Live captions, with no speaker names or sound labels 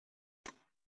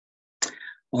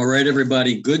All right,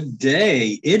 everybody, good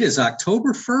day. It is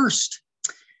October 1st,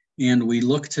 and we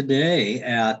look today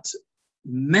at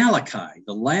Malachi,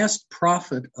 the last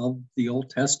prophet of the Old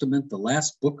Testament, the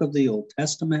last book of the Old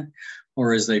Testament,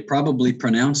 or as they probably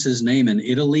pronounce his name in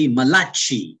Italy,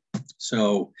 Malachi.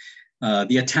 So the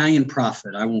Italian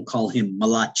prophet, I won't call him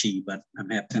Malachi, but I'm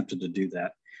half tempted to do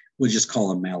that. We'll just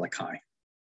call him Malachi.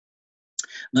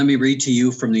 Let me read to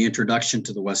you from the introduction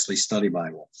to the Wesley Study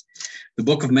Bible. The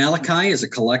book of Malachi is a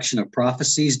collection of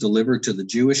prophecies delivered to the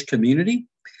Jewish community,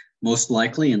 most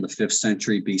likely in the 5th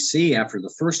century BC, after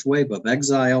the first wave of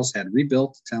exiles had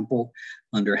rebuilt the temple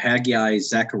under Haggai,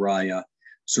 Zechariah,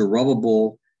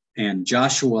 Zerubbabel, and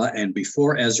Joshua, and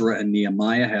before Ezra and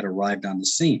Nehemiah had arrived on the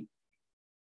scene.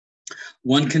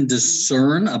 One can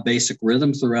discern a basic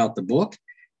rhythm throughout the book.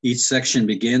 Each section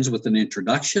begins with an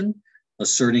introduction,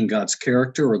 asserting God's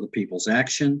character or the people's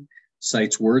action,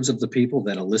 cites words of the people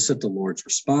that elicit the Lord's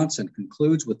response, and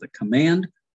concludes with a command,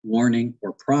 warning,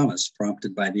 or promise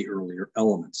prompted by the earlier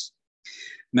elements.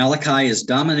 Malachi is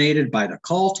dominated by the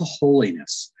call to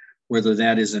holiness, whether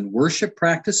that is in worship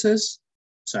practices,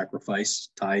 sacrifice,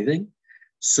 tithing,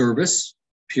 service,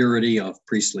 purity of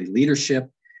priestly leadership,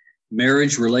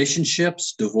 marriage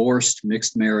relationships, divorced,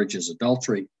 mixed marriages,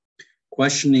 adultery,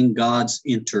 questioning God's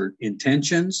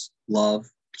intentions, love,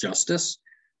 justice,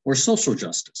 or social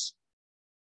justice.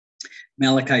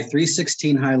 Malachi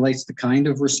 3:16 highlights the kind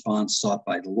of response sought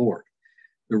by the Lord,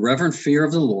 the reverent fear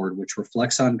of the Lord, which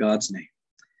reflects on God's name.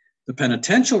 The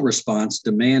penitential response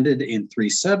demanded in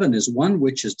 3:7 is one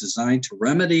which is designed to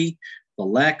remedy the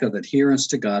lack of adherence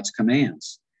to God's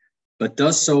commands, but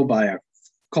does so by a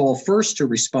call first to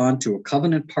respond to a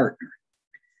covenant partner.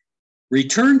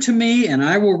 Return to me, and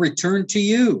I will return to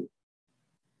you.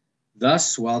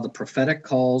 Thus, while the prophetic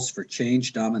calls for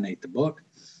change dominate the book,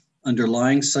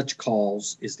 underlying such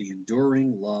calls is the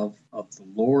enduring love of the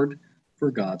Lord for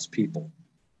God's people.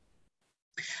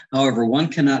 However, one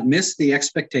cannot miss the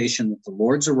expectation that the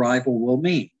Lord's arrival will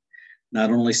mean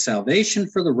not only salvation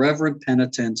for the reverent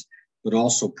penitent, but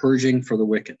also purging for the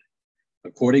wicked.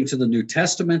 According to the New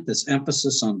Testament, this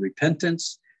emphasis on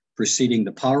repentance, preceding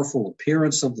the powerful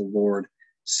appearance of the Lord,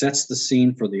 sets the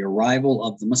scene for the arrival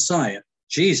of the Messiah,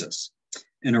 Jesus,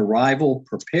 an arrival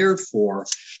prepared for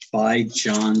by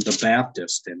John the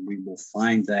Baptist. And we will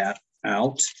find that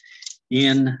out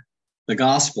in the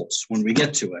Gospels when we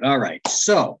get to it. All right,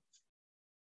 so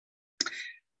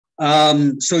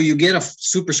you get a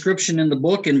superscription in the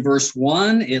book. In verse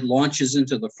 1, it launches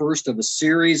into the first of a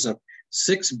series of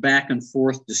 6 back and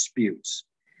forth disputes.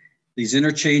 These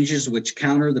interchanges, which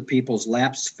counter the people's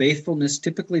lapsed faithfulness,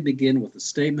 typically begin with a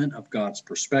statement of God's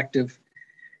perspective.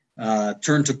 They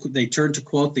turn to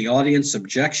quote the audience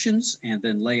objections and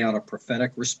then lay out a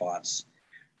prophetic response.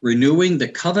 Renewing the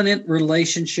covenant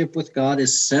relationship with God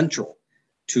is central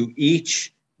to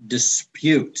each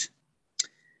dispute.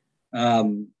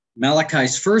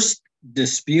 Malachi's first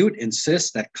dispute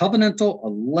insists that covenantal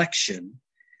election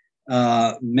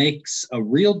makes a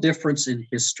real difference in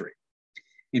history.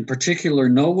 In particular,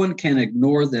 no one can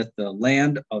ignore that the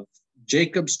land of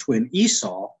Jacob's twin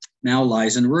Esau now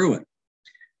lies in ruin.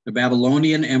 The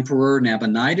Babylonian emperor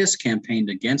Nabonidus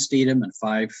campaigned against Edom in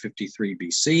 553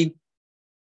 BC,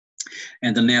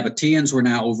 and the Nabateans were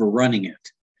now overrunning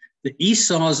it. The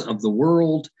Esau's of the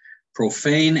world,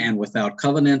 profane and without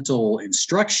covenantal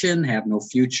instruction, have no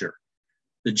future.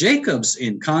 The Jacobs,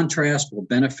 in contrast, will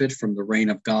benefit from the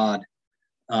reign of God,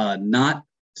 not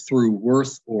through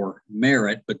worth or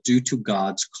merit, but due to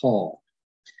God's call.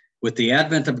 With the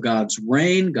advent of God's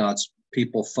reign, God's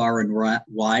people far and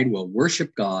wide will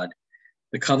worship God.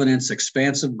 The covenant's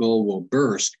expansive goal will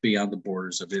burst beyond the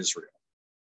borders of Israel.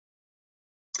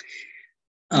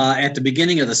 At the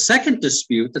beginning of the second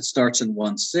dispute that starts in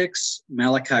 1:6,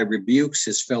 Malachi rebukes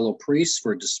his fellow priests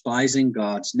for despising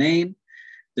God's name.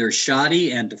 Their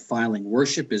shoddy and defiling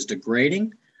worship is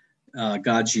degrading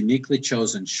God's uniquely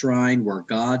chosen shrine where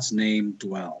God's name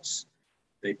dwells.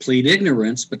 They plead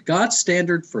ignorance, but God's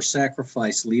standard for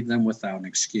sacrifice leave them without an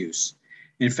excuse.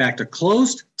 In fact, a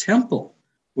closed temple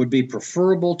would be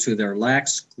preferable to their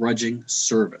lax, grudging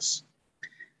service.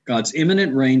 God's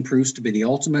imminent reign proves to be the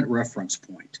ultimate reference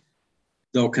point.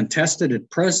 Though contested at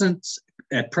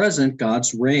present,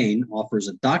 God's reign offers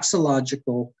a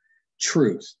doxological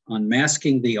truth,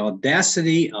 unmasking the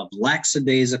audacity of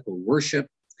lackadaisical worship.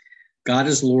 God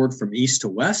is Lord from east to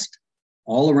west.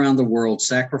 All around the world,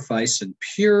 sacrifice and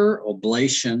pure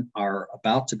oblation are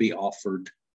about to be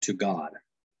offered to God.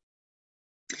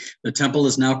 The temple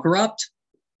is now corrupt.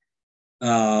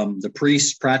 The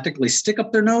priests practically stick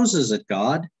up their noses at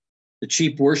God. The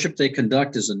cheap worship they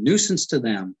conduct is a nuisance to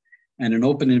them, and an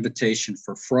open invitation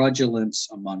for fraudulence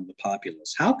among the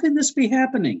populace. How can this be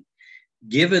happening,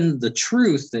 given the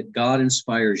truth that God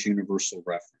inspires universal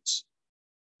reference?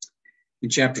 In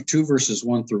chapter 2, verses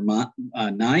 1 through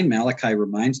 9, Malachi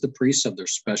reminds the priests of their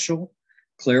special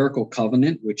clerical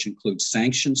covenant, which includes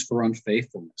sanctions for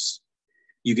unfaithfulness.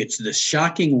 You get to the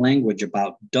shocking language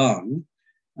about dung.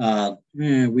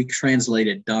 We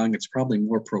translated dung. It's probably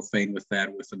more profane with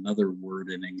that with another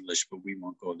word in English, but we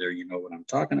won't go there. You know what I'm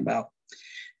talking about.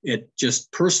 It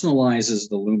just personalizes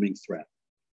the looming threat.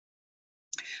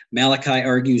 Malachi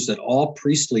argues that all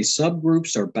priestly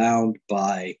subgroups are bound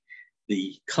by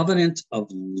the covenant of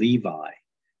Levi.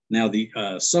 Now, the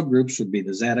subgroups would be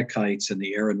the Zadokites and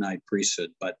the Aaronite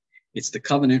priesthood, but it's the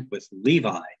covenant with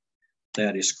Levi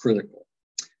that is critical.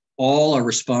 All are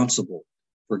responsible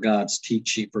for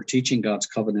teaching God's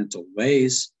covenantal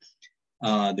ways.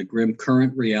 The grim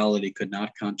current reality could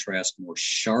not contrast more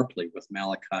sharply with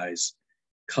Malachi's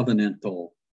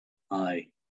covenantal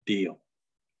ideal.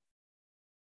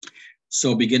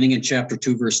 So beginning in chapter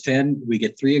 2, verse 10, we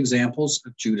get 3 examples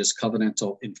of Judah's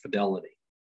covenantal infidelity.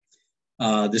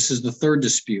 This is the third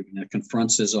dispute, and it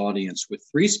confronts his audience with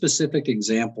 3 specific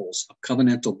examples of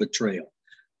covenantal betrayal.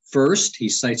 First, he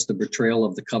cites the betrayal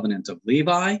of the covenant of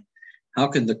Levi. How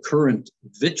can the current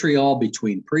vitriol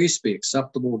between priests be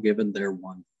acceptable given their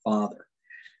one father?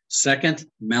 Second,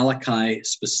 Malachi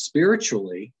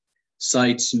spiritually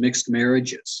cites mixed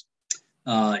marriages,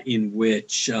 in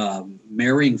which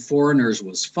marrying foreigners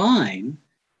was fine,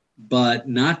 but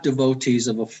not devotees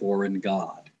of a foreign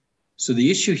god. So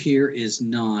the issue here is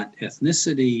not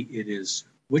ethnicity, it is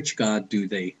which god do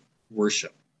they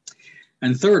worship.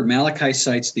 And third, Malachi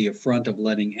cites the affront of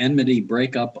letting enmity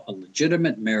break up a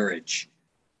legitimate marriage.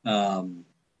 Abraham,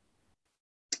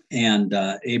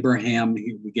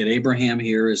 we get Abraham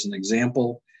here as an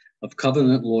example of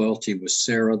covenant loyalty with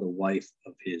Sarah, the wife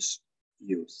of his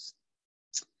youth.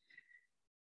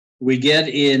 We get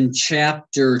in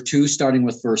chapter 2, starting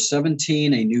with verse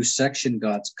 17, a new section,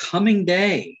 God's coming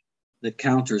day, that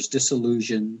counters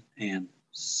disillusion and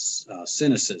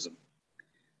cynicism.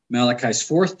 Malachi's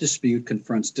 4th dispute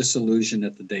confronts disillusion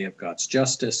at the day of God's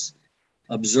justice.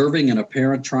 Observing an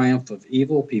apparent triumph of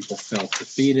evil, people felt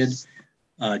defeated.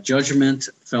 Judgment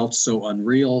felt so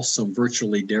unreal, some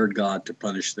virtually dared God to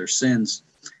punish their sins.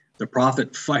 The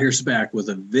prophet fires back with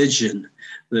a vision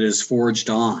that is forged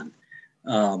on.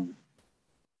 And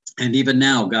even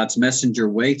now, God's messenger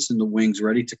waits in the wings,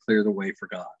 ready to clear the way for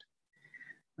God.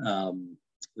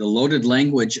 The loaded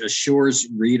language assures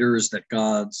readers that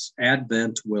God's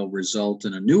advent will result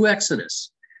in a new exodus,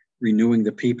 renewing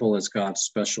the people as God's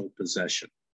special possession.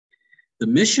 The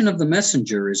mission of the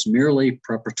messenger is merely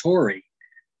preparatory.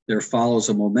 There follows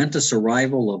a momentous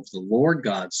arrival of the Lord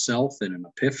God's self in an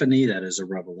epiphany, that is a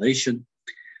revelation.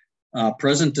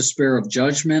 Present despair of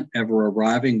judgment, ever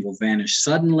arriving, will vanish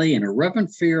suddenly, and a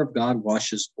reverent fear of God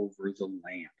washes over the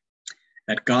land.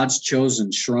 At God's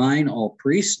chosen shrine, all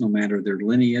priests, no matter their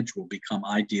lineage, will become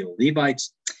ideal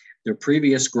Levites. Their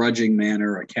previous grudging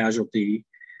manner, a casualty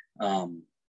that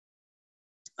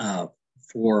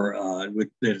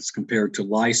is compared to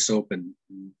lye soap and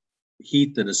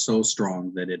heat that is so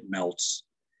strong that it melts.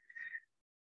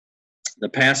 The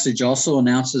passage also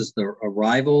announces the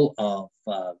arrival of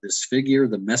this figure,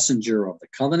 the messenger of the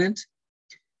covenant.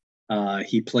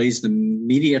 He plays the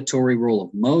mediatory role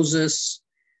of Moses.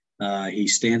 He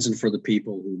stands in for the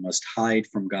people who must hide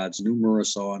from God's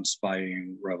numerous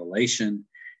awe-inspiring revelation,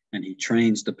 and he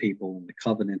trains the people in the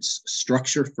covenant's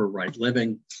structure for right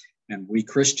living. And we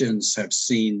Christians have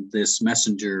seen this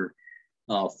messenger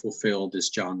fulfilled as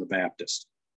John the Baptist.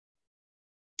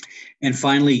 And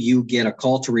finally, you get a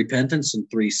call to repentance in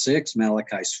 3:6.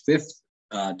 Malachi's 5th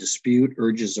dispute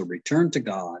urges a return to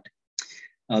God.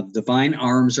 Divine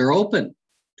arms are open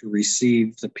to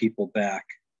receive the people back,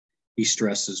 he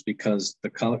stresses, because the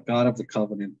God of the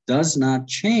covenant does not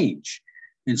change.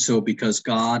 And so because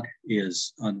God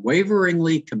is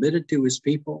unwaveringly committed to his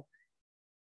people,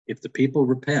 if the people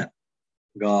repent,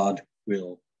 God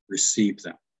will receive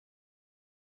them.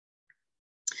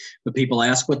 The people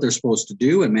ask what they're supposed to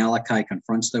do, and Malachi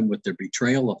confronts them with their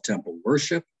betrayal of temple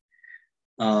worship.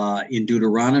 In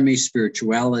Deuteronomy's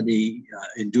spirituality,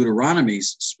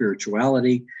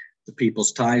 the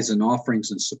people's tithes and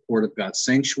offerings in support of God's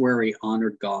sanctuary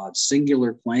honored God's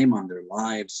singular claim on their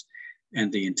lives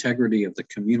and the integrity of the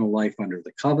communal life under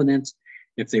the covenant.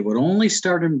 If they would only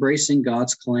start embracing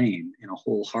God's claim in a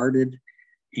wholehearted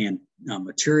and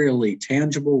materially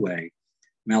tangible way,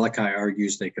 Malachi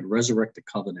argues they could resurrect the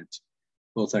covenant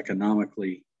both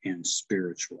economically and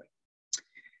spiritually.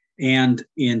 And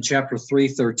in chapter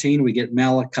 3:13, we get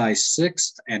Malachi's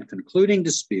sixth and concluding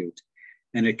dispute,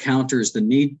 and it counters the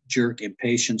knee-jerk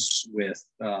impatience with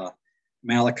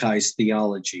Malachi's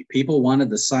theology. People wanted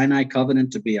the Sinai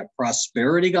covenant to be a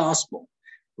prosperity gospel.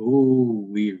 Ooh,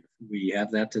 we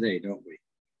have that today, don't we?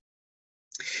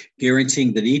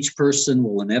 Guaranteeing that each person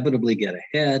will inevitably get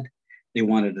ahead. They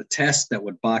wanted a test that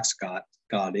would box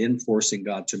God in, forcing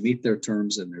God to meet their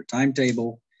terms and their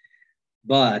timetable.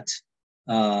 But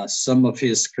some of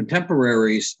his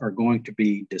contemporaries are going to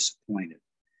be disappointed.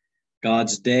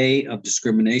 God's day of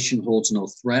discrimination holds no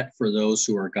threat for those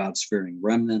who are God's fearing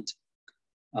remnant.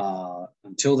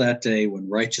 Until that day when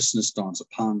righteousness dawns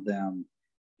upon them,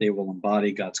 they will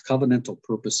embody God's covenantal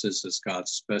purposes as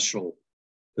God's special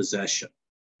possession.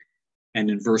 And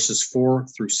in verses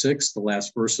 4-6, the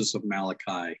last verses of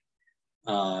Malachi,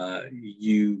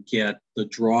 you get the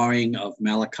drawing of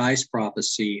Malachi's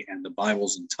prophecy and the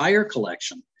Bible's entire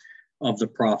collection of the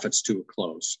prophets to a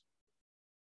close.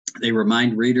 They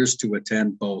remind readers to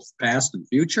attend both past and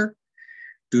future.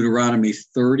 Deuteronomy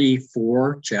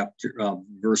 34,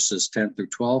 verses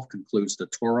 10-12, concludes the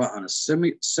Torah on a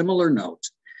similar note.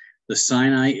 The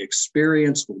Sinai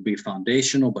experience will be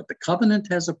foundational, but the covenant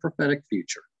has a prophetic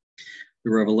future.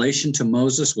 The revelation to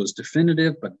Moses was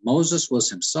definitive, but Moses was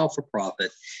himself a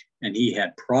prophet, and he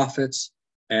had prophets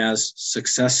as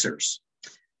successors.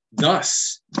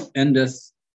 Thus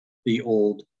endeth the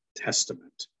Old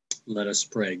Testament. Let us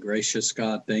pray. Gracious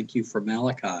God, thank you for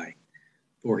Malachi,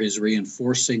 for his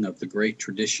reinforcing of the great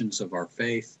traditions of our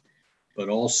faith, but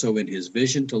also in his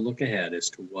vision to look ahead as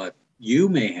to what you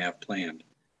may have planned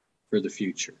for the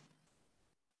future.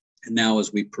 And now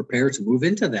as we prepare to move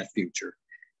into that future,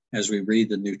 as we read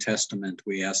the New Testament,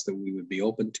 we ask that we would be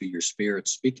open to your Spirit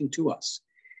speaking to us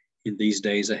in these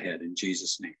days ahead. In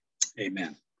Jesus' name,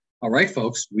 amen. All right,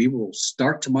 folks, we will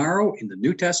start tomorrow in the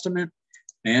New Testament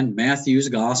and Matthew's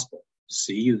Gospel.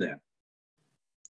 See you then.